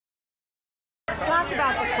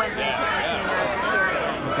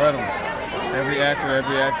incredible. Every actor,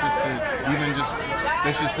 every actress, even just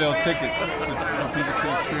they should sell tickets for people to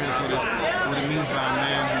experience what it means by a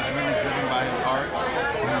man who's really driven by his art,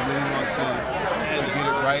 who really wants to get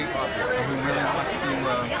it right, and who really wants to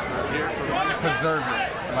preserve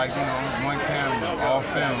it. Like, you know, one camera, all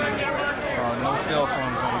film, no cell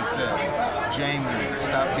phones on the set. Jamie,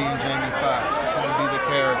 stop being Jamie Fox, come be the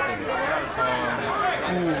character.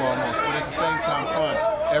 School almost, but at the same time fun.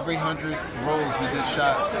 Every 100 roles we did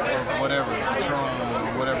shots of whatever, Patron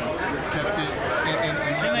or whatever, kept it in.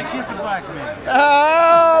 Can I kiss a black man?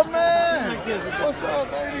 Oh man! What's up,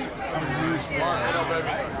 baby? I'm Jewish, man.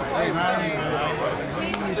 Hey, man.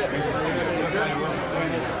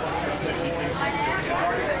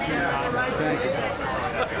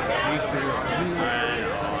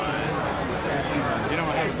 You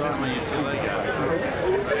don't have a dog when you see like that.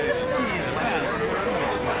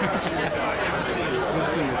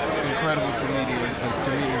 Incredible comedian. His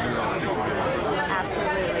comedians are all stick together.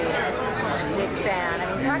 Absolutely. Big fan. I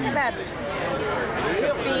mean, talk about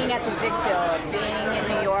just being at the Ziegfeld, being in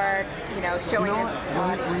New York, you know, showing this.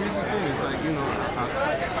 Well, here's the thing. It's like, you know,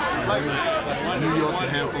 I've been in New York a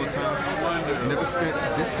handful of times. Never spent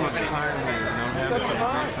this much time here. You know, I'm having such a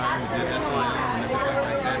great time. We did SNL and everything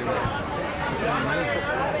like that. It was just amazing.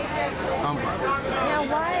 Humble. Now,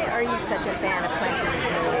 why are you such a fan of Quentin's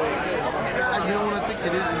movies? You know what I think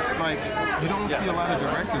it is? It's like you don't see a lot of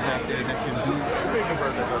directors out there that can do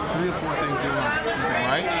 3 or 4 things at once. You can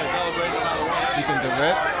write, you can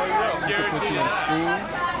direct, he can put you in school,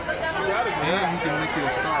 and he can make you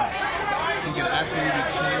a star. He can absolutely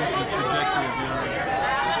change the trajectory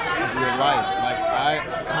of your life. Like, I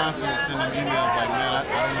constantly send him emails like, man, I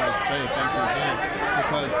don't know what to say, thank you again.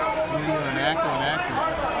 Because when you're an actor and actress,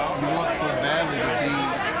 you want so badly to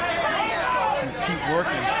keep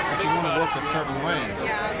working, but you want to work a certain way.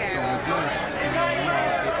 So with this, you know,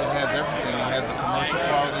 it has everything. It has a commercial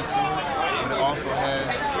quality to it, but it also has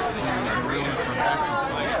the realness of acting.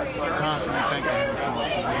 So I'm constantly thanking him for what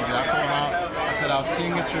he did. I told him, I said, I'll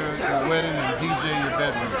sing at your wedding and DJ in your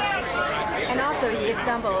bedroom. And also, he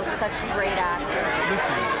assembles such great actors.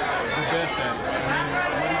 Listen, the best actor. I mean,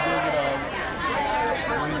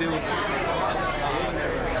 what he did with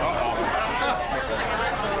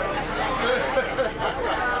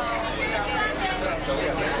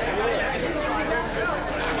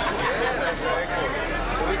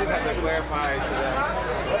we just have to clarify to them.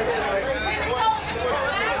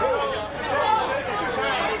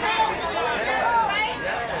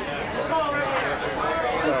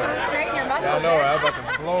 I know, I was about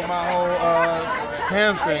to blow my whole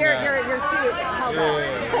hamstring out. Your seat held up.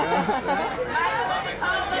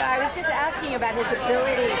 Yeah, I was just asking about his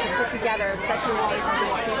ability to put together such amazing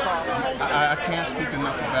people. I can't speak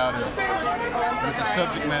enough about it. With the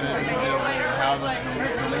subject matter that he deals with, and how the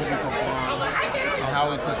movie performs, and how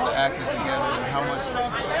he puts the actors together, and how much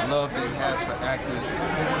love that he has for actors. You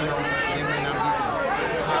know, they may not be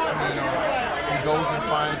the top, you know. He goes and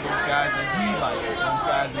finds those guys that he likes, those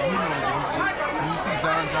guys that he knows. When you see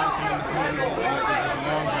Don Johnson in this movie, it just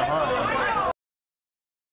warms your heart.